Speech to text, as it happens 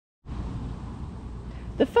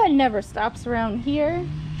The fun never stops around here.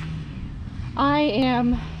 I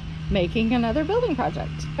am making another building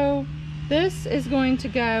project. So this is going to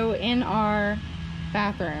go in our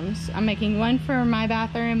bathrooms. I'm making one for my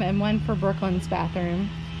bathroom and one for Brooklyn's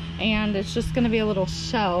bathroom. And it's just going to be a little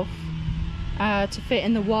shelf to fit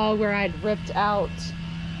in the wall where I'd ripped out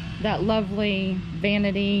that lovely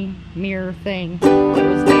vanity mirror thing that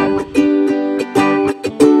was there.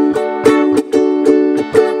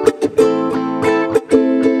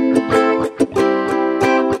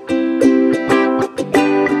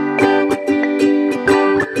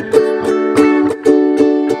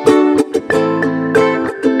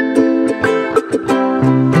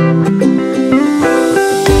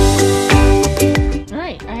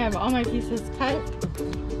 Alright, I have all my pieces cut.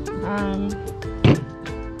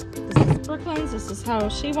 This is Brooklyn's, this is how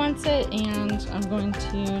she wants it, and I'm going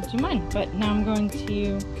to do mine. But now I'm going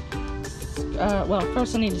to, well,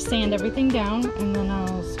 first I need to sand everything down, and then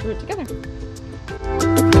I'll screw it together.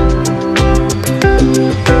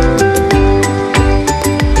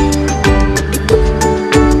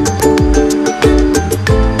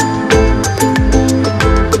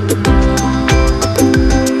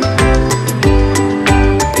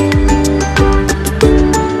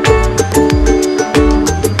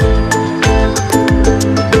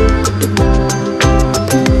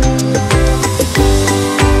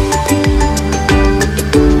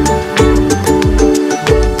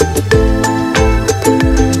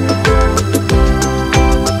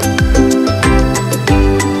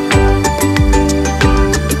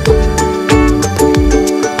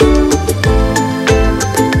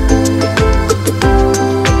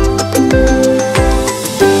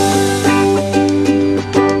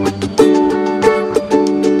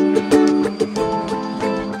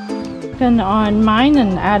 On mine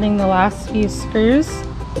and adding the last few screws.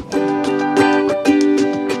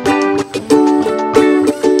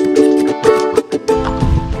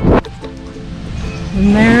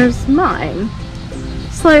 And there's mine.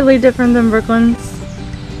 Slightly different than Brooklyn's.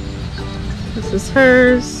 This is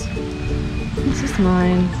hers. This is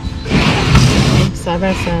mine. Side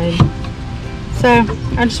by side. So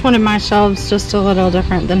I just wanted my shelves just a little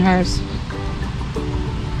different than hers.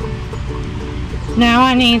 Now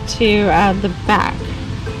I need to add the back,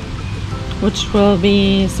 which will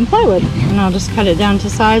be some plywood, and I'll just cut it down to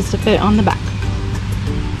size to fit on the back.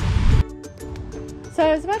 So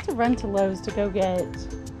I was about to run to Lowe's to go get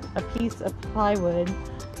a piece of plywood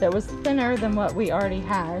that was thinner than what we already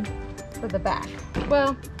had for the back.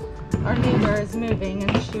 Well, our neighbor is moving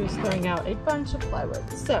and she was throwing out a bunch of plywood.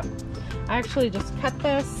 So I actually just cut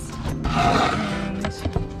this and see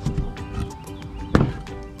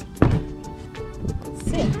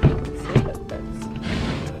if it fits.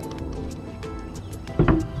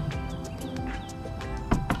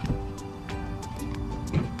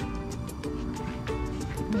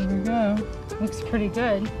 There we go. Looks pretty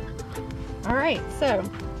good. Alright, so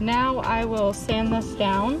now I will sand this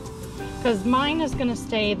down because mine is going to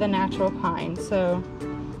stay the natural pine, so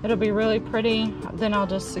it'll be really pretty. Then I'll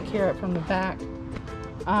just secure it from the back.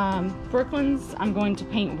 Brooklyn's I'm going to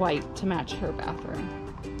paint white to match her bathroom.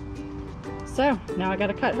 So now I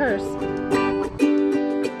gotta cut hers.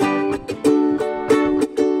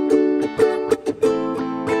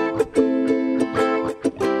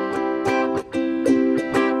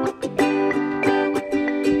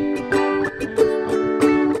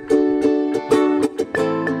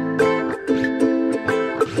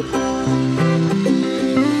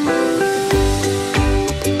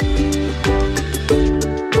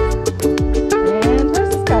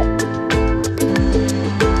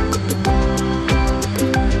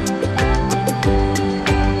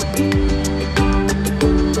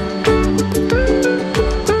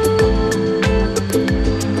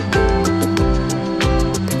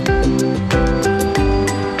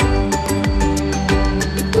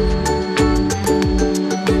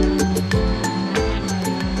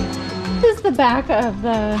 Back of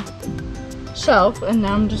the shelf, and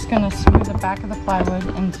now I'm just going to screw the back of the plywood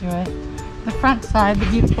into it. The front side, the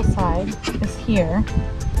beautiful side, is here,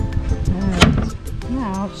 and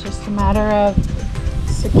now it's just a matter of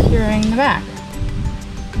securing the back.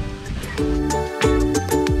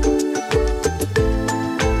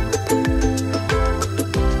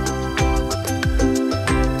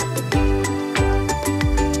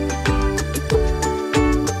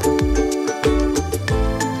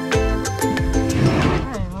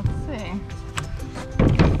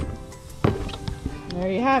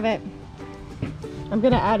 There you have it. I'm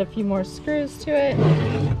going to add a few more screws to it.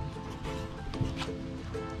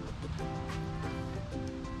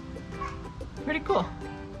 Pretty cool.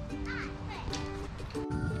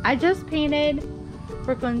 I just painted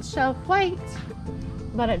Brooklyn's shelf white,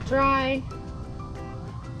 let it dry,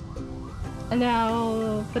 and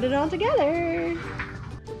now put it all together.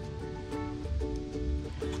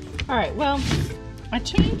 Alright, well, I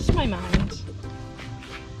changed my mind,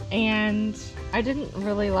 and I didn't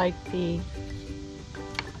really like the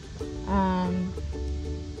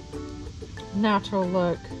natural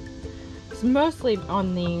look. It's mostly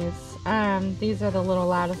on these. These are the little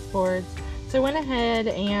lattice boards. So I went ahead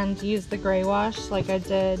and used the gray wash like I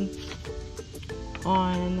did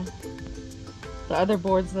on the other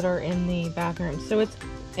boards that are in the bathroom. So it's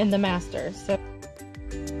in the master. So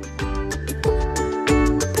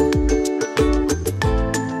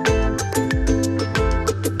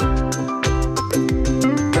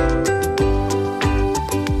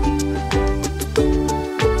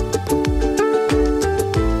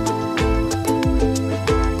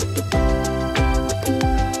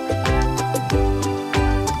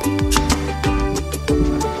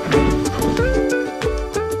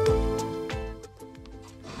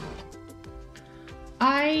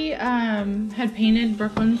had painted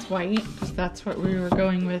Brooklyn's white because that's what we were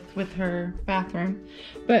going with her bathroom.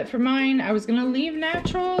 But for mine, I was gonna leave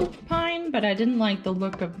natural pine, but I didn't like the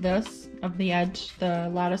look of this, of the edge,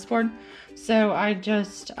 the lattice board. So I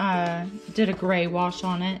just did a gray wash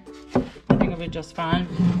on it. I think it'll be just fine.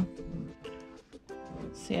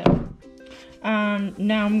 See it.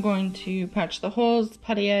 Now I'm going to patch the holes,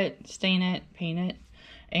 putty it, stain it, paint it,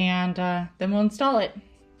 and then we'll install it.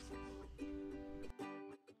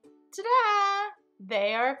 Ta-da!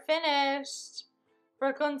 They are finished.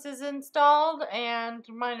 Brooklyn's is installed and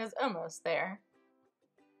mine is almost there.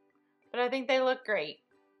 But I think they look great.